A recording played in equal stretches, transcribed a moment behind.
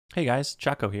Hey guys,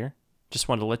 Choco here. Just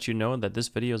wanted to let you know that this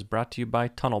video is brought to you by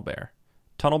TunnelBear.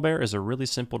 TunnelBear is a really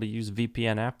simple to use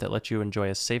VPN app that lets you enjoy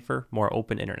a safer, more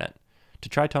open internet. To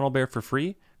try TunnelBear for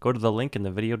free, go to the link in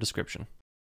the video description.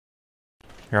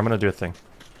 Here, I'm gonna do a thing.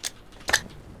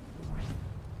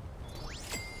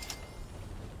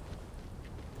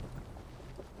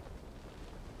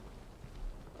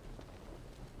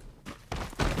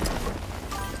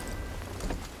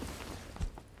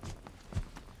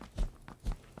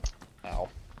 Ow.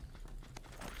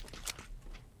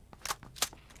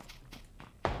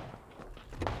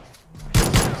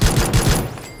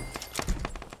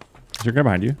 Is your guy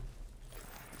behind you?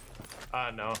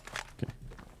 No. Okay.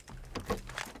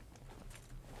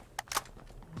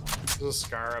 There's a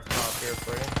scar up top here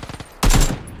for you.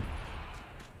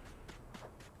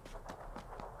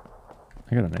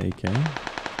 I got an AK.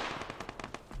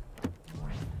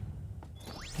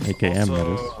 AKM, that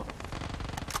is.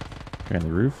 Okay, on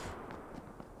the roof.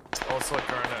 Also a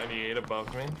car 98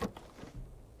 above me.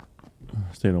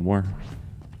 Say no more.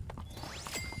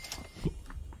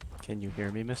 Can you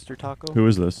hear me, Mr. Taco? Who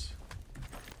is this?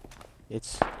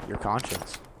 It's your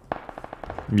conscience.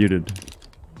 Muted.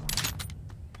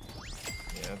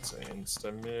 Yeah, it's an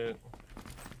insta mute.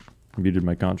 Muted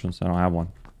my conscience. I don't have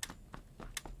one.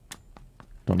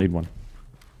 Don't need one.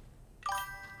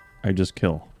 I just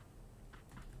kill.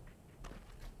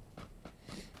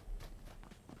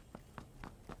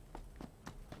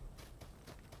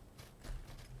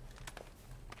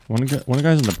 One of the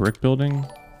guys in the brick building.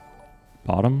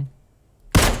 Bottom.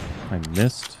 I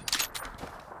missed.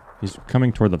 He's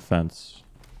coming toward the fence.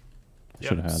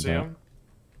 Should have had see that. him?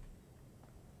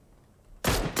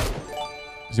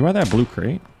 Is he by that blue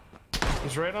crate?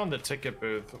 He's right on the ticket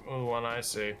booth, the one I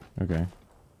see. Okay.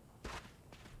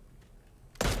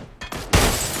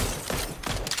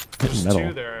 There's Hitting two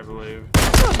metal. there, I believe.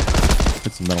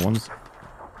 Hit some metal ones.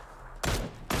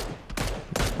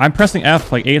 I'm pressing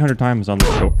F like 800 times on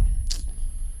this door.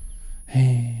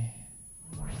 Hey.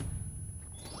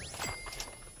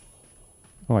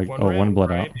 Oh, one bled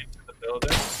right out. into the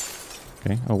building.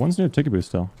 Okay. Oh, one's near the ticket booth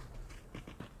still.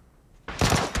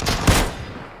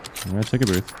 I'm at ticket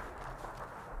booth.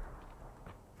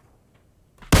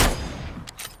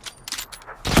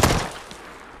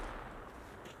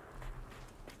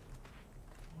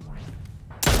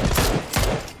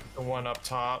 The one up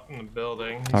top in the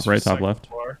building. Top He's right, top second left.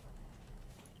 floor.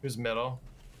 Who's middle?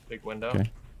 Big window.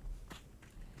 Okay.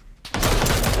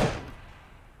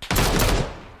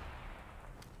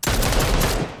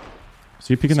 Is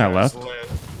he peeking that This left? guy's lit.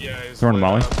 Yeah, he's Throwing a lit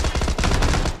molly. up.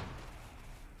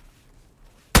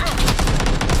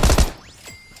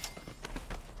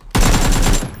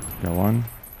 Got one.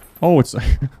 Oh, it's...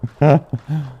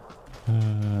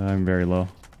 I'm very low.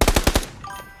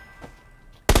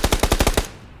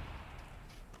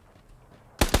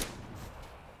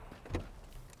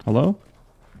 Hello?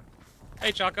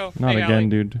 Hey, Choco. Not hey, again, Allie.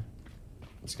 dude.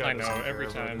 This guy I know, doesn't every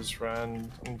care about time. his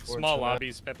friend, Small unfortunately.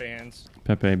 lobbies, Pepe hands.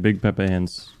 Pepe, big Pepe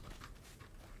hands.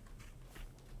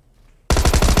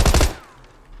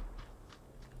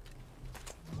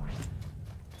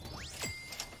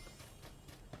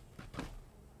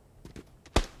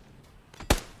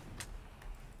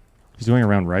 He's going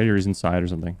around right, or he's inside or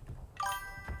something.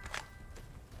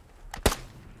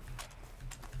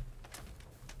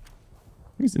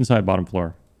 He's inside bottom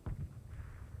floor.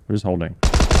 We're just holding.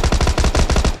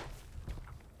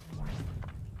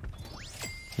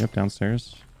 Yep,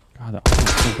 downstairs. God, that was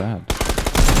so bad.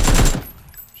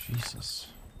 Jesus.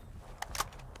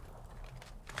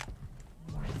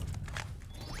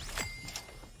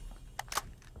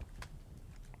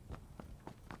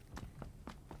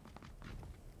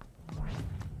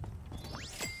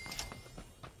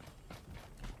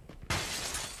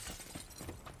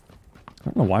 I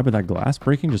don't know why, but that glass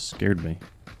breaking just scared me.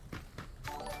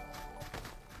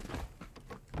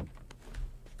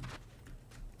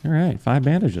 Alright, 5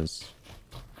 bandages.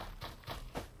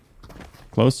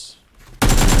 Close.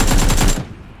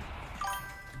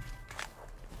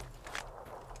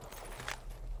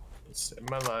 Saved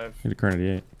my life. Need a current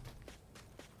 88.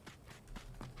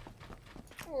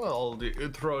 Well, do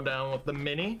throw down with the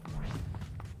mini.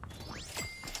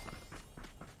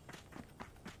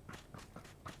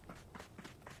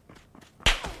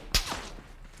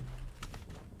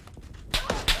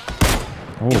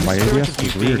 Oh, my Spirit ABS of you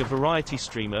is being weird. a variety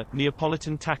streamer,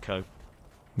 Neapolitan Taco.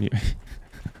 Yeah.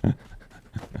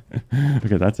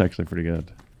 Okay, that's actually pretty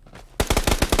good.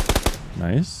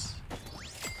 Nice.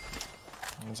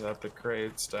 Is that the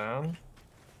crates down?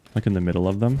 Like in the middle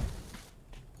of them.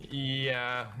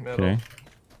 Yeah, middle. Okay.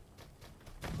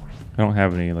 I don't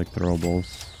have any like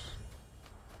throwables.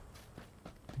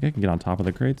 think I can get on top of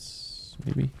the crates,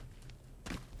 maybe.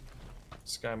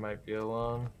 This guy might be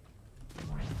alone.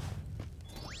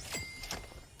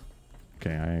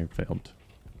 Okay, I failed.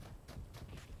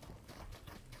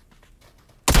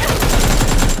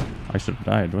 I should have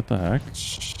died. What the heck?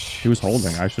 He was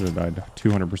holding. I should have died.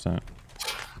 200%.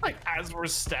 Like, as we're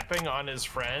stepping on his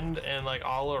friend and, like,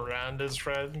 all around his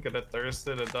friend, get it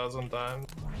thirsted a dozen times.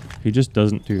 He just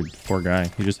doesn't, dude. Poor guy.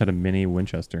 He just had a mini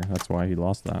Winchester. That's why he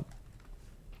lost that.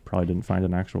 Probably didn't find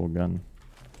an actual gun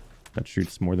that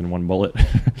shoots more than one bullet.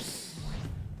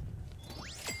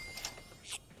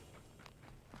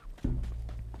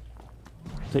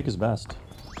 Take his best.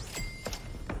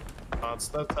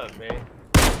 That's at me.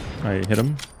 I hit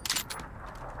him.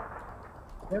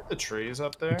 You have the trees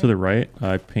up there? To the right.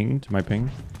 I pinged my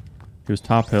ping. He was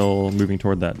top hill, moving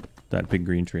toward that big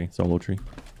green tree, solo tree.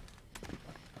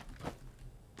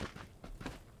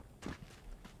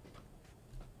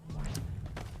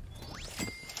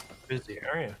 Busy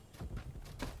area.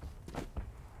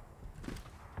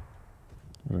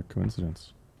 What a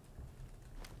coincidence.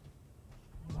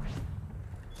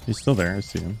 He's still there. I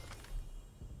see him.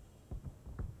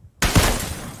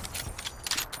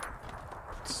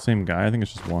 It's the same guy. I think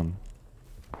it's just one.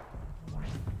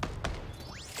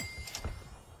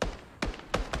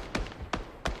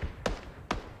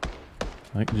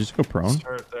 Like, did you just go prone? It's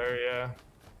hurt there, yeah.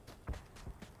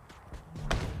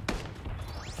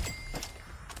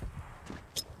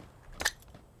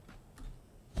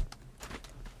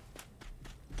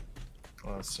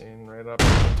 Last scene right up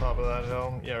on the top of that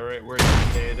hill. Yeah, right where you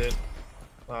made it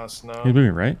last night. He's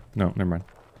moving right? No, never mind.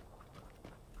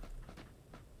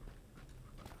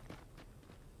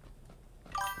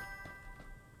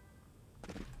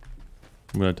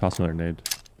 I'm gonna toss another nade.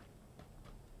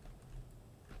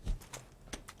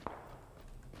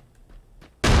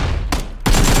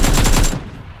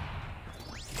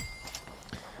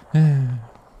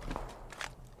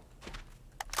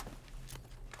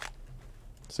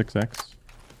 Six X.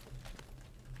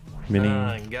 Mini.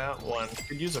 I got one.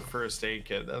 Could use a first aid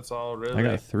kit. That's all really. I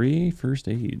got 3 first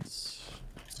aids.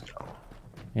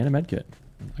 And a med kit.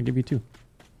 I'll give you 2.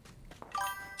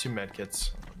 2 med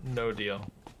kits. No deal.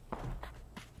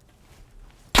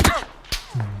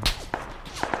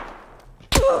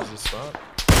 Easy spot.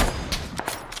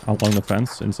 Along the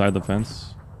fence, inside the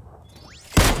fence.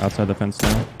 Outside the fence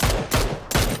now.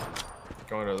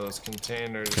 Going to those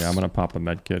containers. Okay, I'm gonna pop a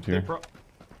med kit here.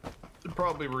 They're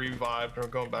probably revived or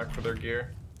going back for their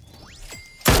gear.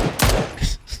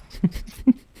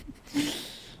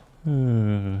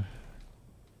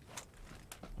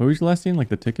 What was your last scene? Like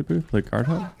the ticket booth? Like card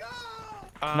hub?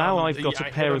 Now I've got a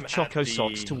pair of choco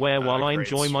socks to wear while I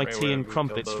enjoy my tea and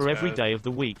crumpets for every day of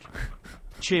the week.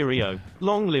 Cheerio.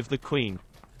 Long live the Queen.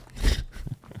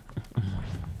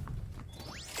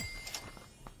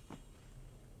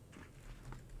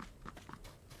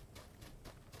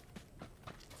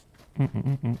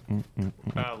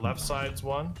 Left side's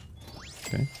one.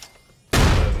 Okay.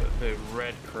 The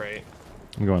red crate.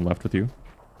 I'm going left with you.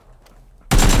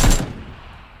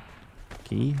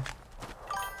 Key.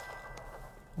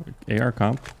 AR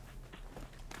comp.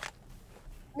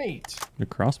 Neat. The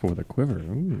crossbow with a quiver.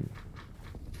 Ooh.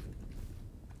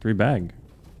 3 bag.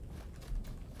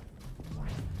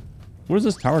 What is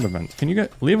this tower defense? Can you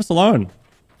leave us alone?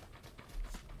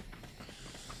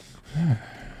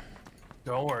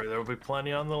 Don't worry, there will be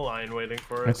plenty on the line waiting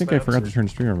for us. I think I forgot to turn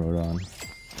streamer mode on.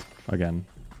 Again.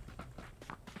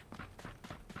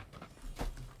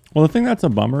 Well, the thing that's a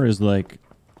bummer is like,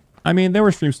 I mean, there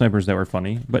were stream snipers that were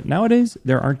funny, but nowadays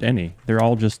there aren't any. They're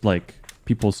all just like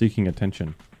people seeking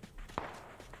attention.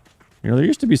 You know, there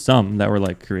used to be some that were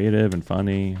like creative and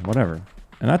funny, whatever.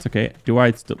 And that's okay. Do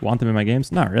I still want them in my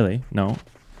games? Not really, no.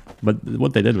 But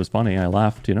what they did was funny. I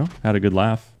laughed, you know, had a good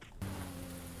laugh.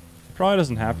 Probably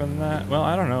doesn't happen that. Well,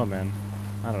 I don't know, man.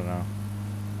 I don't know.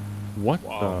 What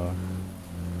Wow.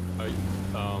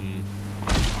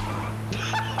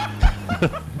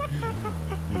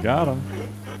 You got him.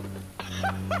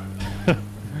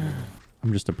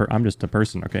 I'm just a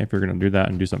person, okay? If you're gonna do that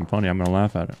and do something funny, I'm gonna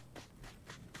laugh at it.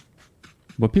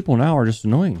 But people now are just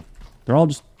annoying. They're all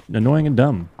just annoying and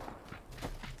dumb.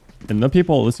 And the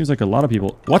people, this seems like a lot of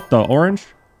people. What the orange?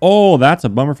 Oh, that's a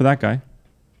bummer for that guy.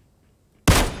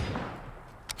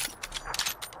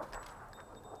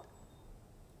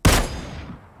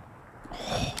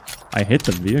 I hit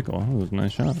the vehicle. That was a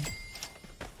nice shot.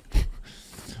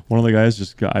 One of the guys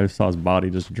just got, I saw his body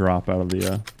just drop out of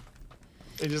the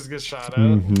He just gets shot out.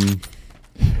 Mm-hmm.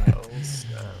 Oh,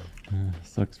 snap.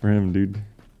 Sucks for him, dude.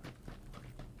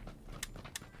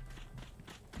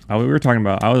 We were talking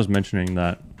about, I was mentioning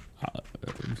that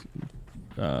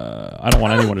I don't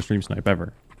want anyone to stream snipe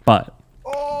ever. But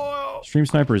stream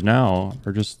snipers now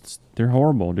are just, they're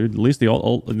horrible, dude. At least the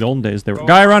olden days, they were...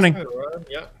 Guy running!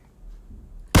 Yeah.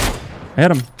 I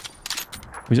hit him.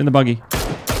 He's in the buggy.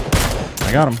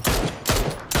 I got him.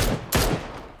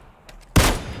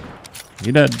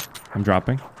 He dead. I'm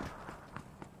dropping.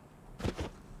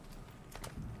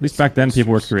 At least back then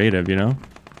people were creative, you know?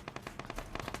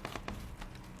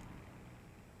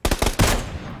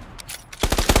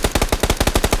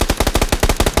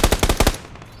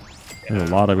 There's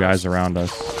a lot of guys around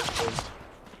us.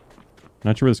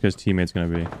 Not sure where this guy's teammate's gonna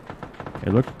be.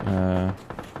 Hey, look. I'm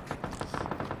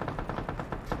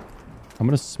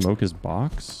gonna smoke his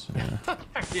box. Yeah.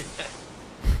 Yeah.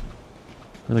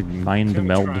 They're like mind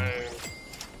melded.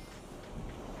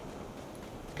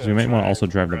 So we might want to also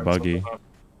drive the buggy.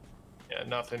 Yeah,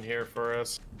 nothing here for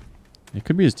us. It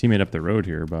could be his teammate up the road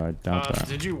here, but I doubt that.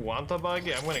 Did you want the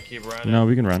buggy? I'm gonna keep running. No,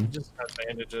 we can run. Just have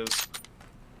bandages.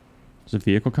 There's a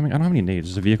vehicle coming. I don't have any nades.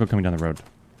 There's a vehicle coming down the road.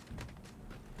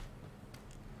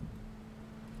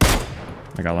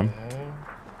 I got him.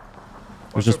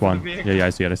 There's just one. Yeah, I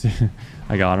see it. I see it.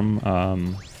 I got him.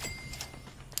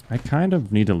 I kind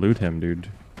of need to loot him, dude.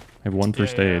 I have one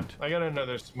first aid. I got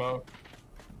another smoke.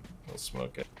 We'll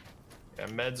smoke it. Yeah,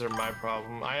 meds are my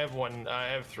problem. I have one. I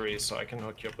have 3, so I can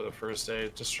hook you up with a first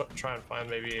aid. Just try and find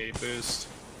maybe a boost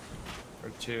or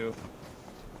 2.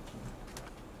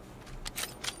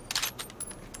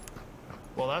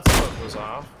 Well, that smoke was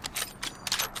off.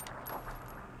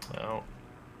 No.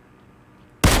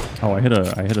 Oh, I hit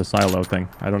a silo thing.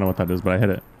 I don't know what that is, but I hit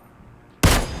it.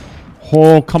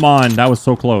 Oh, come on. That was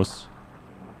so close.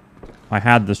 I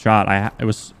had the shot. It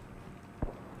was...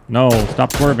 No,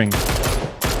 stop swerving. So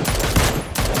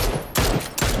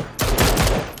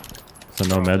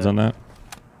no meds on that?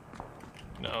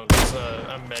 No, just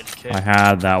a med kit. I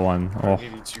had that one. I'll Oh.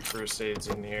 give you 2 first aids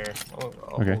in here. I'll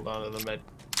Okay. hold on to the med.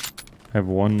 I have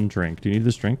 1 drink. Do you need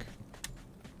this drink?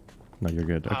 No, you're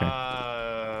good. Okay.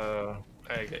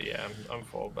 Yeah, I'm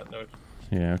full, but no.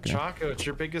 Yeah, okay. Choco, it's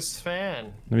your biggest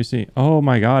fan. Let me see. Oh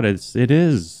my god, it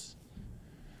is.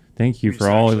 Thank you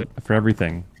for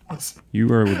everything.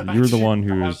 You're the one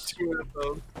who's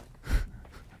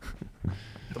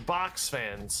the box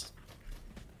fans.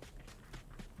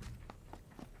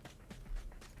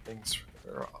 Thanks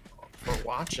for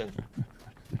watching.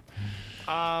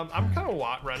 I'm kind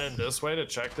of running this way to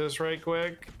check this right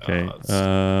quick.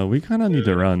 Okay. We kind of need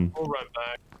to run. We'll run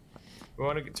back. We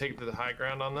want to take to the high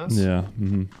ground on this. Yeah.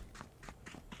 Mm-hmm.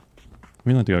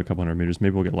 We have to go a couple hundred meters.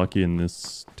 Maybe we'll get lucky in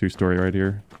this 2-story right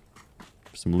here.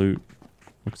 Some loot.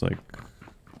 Looks like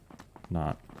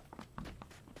not.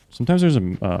 Sometimes there's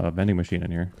a vending machine in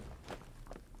here.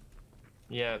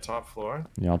 Yeah, top floor.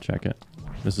 Yeah, I'll check it.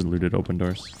 This is looted open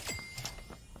doors.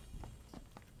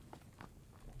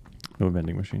 No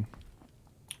vending machine.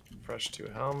 Fresh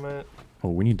 2 helmet. Oh,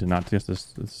 we need to not test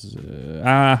this. This is, we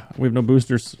have no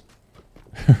boosters.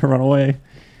 Run away.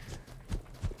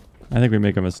 I think we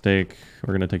make a mistake.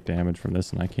 We're gonna take damage from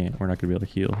this, and we're not gonna be able to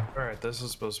heal. All right, this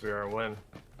is supposed to be our win.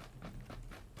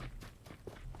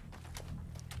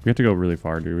 We have to go really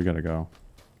far, dude. We gotta go.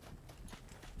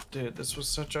 Dude, this was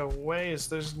such a waste.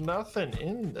 There's nothing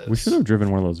in this. We should have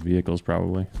driven one of those vehicles,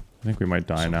 probably. I think we might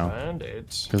die now.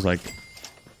 Band-aids. Because, like,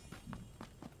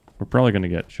 we're probably gonna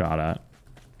get shot at,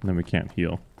 and then we can't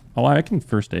heal. Oh, I can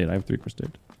first aid. I have 3 first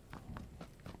aid.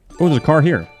 Oh, there's a car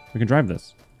here. We can drive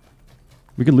this.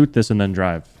 We can loot this and then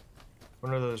drive.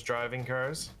 One of those driving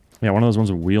cars. Yeah, one of those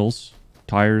ones with wheels,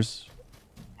 tires.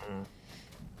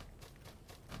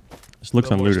 This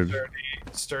looks unlooted.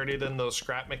 Sturdy than those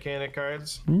scrap mechanic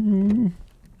cars.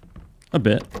 A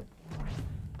bit.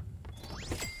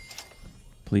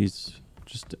 Please,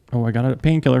 just... Oh, I got a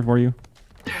painkiller for you.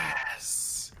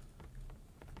 Yes.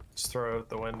 Just throw it out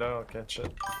the window. I'll catch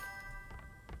it.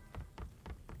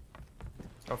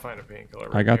 I'll find a painkiller.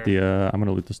 Right I got here. I'm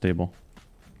gonna loot the stable.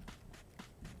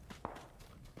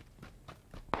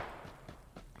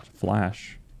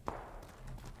 Flash.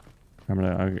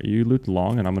 You loot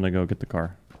long, and I'm gonna go get the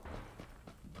car.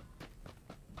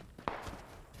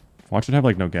 Watch it have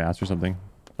like no gas or something.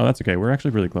 Oh, that's okay. We're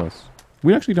actually really close.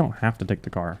 We actually don't have to take the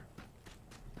car.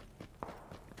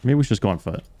 Maybe we should just go on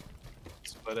foot.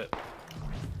 Split it.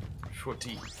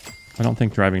 Footy. I don't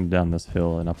think driving down this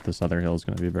hill and up this other hill is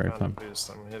going to be very fun. Boost.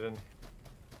 I'm hidden.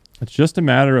 It's just a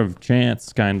matter of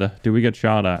chance, kinda. Do we get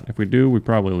shot at? If we do, we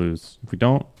probably lose. If we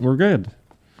don't, we're good.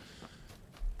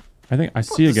 I think I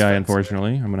see a guy,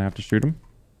 unfortunately. I'm going to have to shoot him.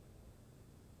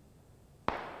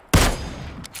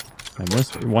 I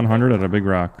missed 100 at a big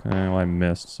rock. Well, I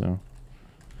missed, so... I'm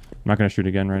not going to shoot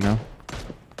again right now.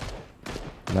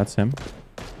 That's him.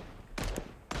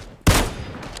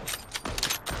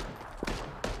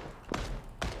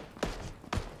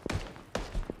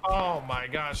 my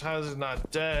gosh, how is it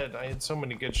not dead? I had so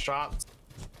many good shots.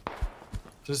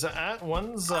 There's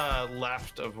one's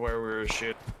left of where we were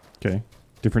shooting. Okay.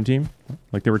 Different team?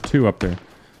 Like there were two up there.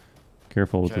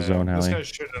 Careful with the zone, This Hallie. guy's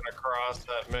shooting across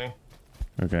at me.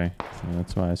 Okay. Yeah,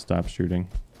 that's why I stopped shooting.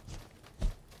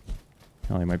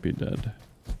 Hallie might be dead.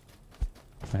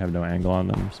 I have no angle on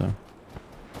them, so. I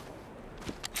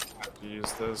have to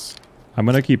use this. I'm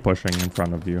gonna keep pushing in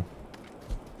front of you.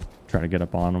 Try to get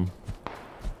up on them.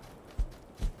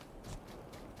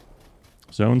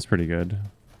 Zone's pretty good.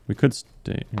 We could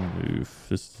stay. Oof,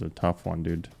 this is a tough one,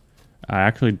 dude. I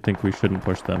actually think we shouldn't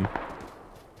push them.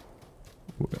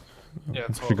 Yeah,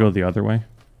 We should go the other way.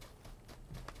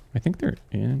 I think they're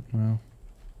in. Well,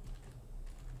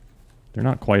 they're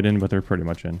not quite in, but they're pretty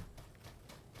much in.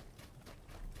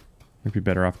 We'd be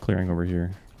better off clearing over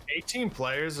here. 18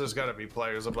 players. There's got to be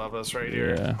players above us right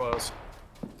here. Yeah. Close.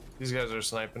 These guys are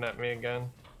sniping at me again.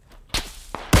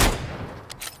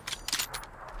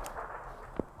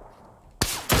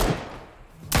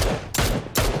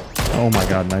 Oh my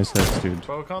god, nice hits, dude.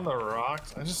 Poke on the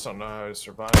rocks. I just don't know how to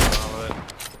survive all of it.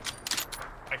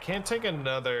 I can't take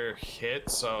another hit,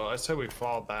 so I say we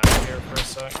fall back here for a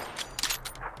sec.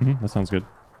 That sounds good.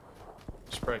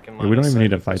 Just breaking Yeah, we don't even need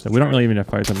to fight them. We don't really even need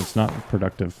to fight them. It's not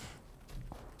productive.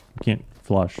 We can't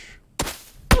flush.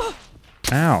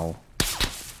 Ow.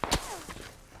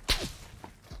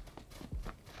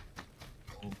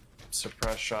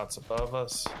 Suppress shots above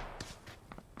us.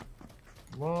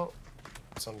 Well,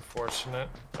 it's unfortunate.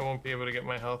 I won't be able to get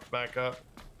my health back up.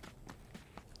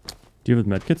 Do you have a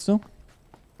medkit still?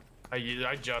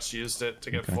 I just used it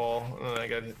to get Okay. full, and then I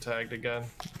got hit tagged again.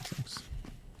 Thanks.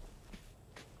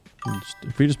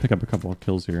 If we just pick up a couple of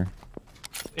kills here.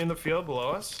 In the field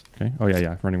below us? Okay. Oh, yeah,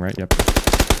 yeah. Running right. Yep.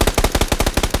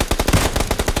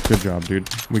 Good job, dude.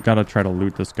 We gotta try to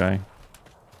loot this guy.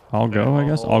 I'll go, I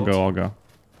guess. I'll go.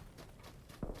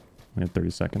 We have 30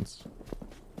 seconds.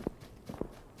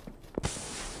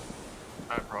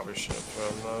 I probably should have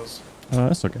thrown those.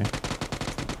 That's okay.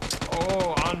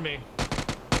 Oh, on me.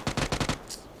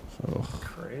 Oh.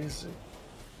 Crazy.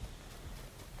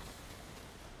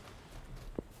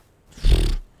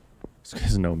 This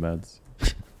guy's no meds.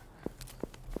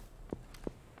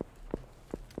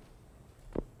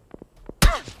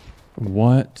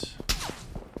 What?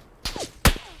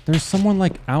 There's someone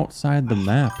like outside the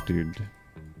map, dude.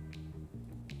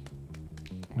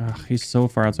 Ugh, he's so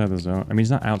far outside the zone. I mean, he's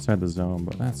not outside the zone,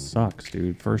 but that sucks,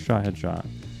 dude. First shot, headshot.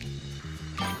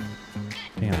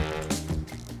 Damn.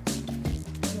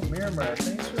 Oh, Miramar,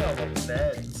 thanks for all the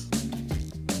beds.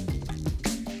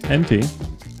 NT.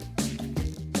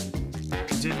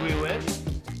 Did we win?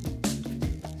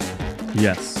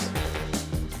 Yes.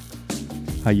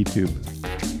 Hi, YouTube.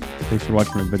 Thanks for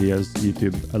watching my videos,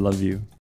 YouTube. I love you.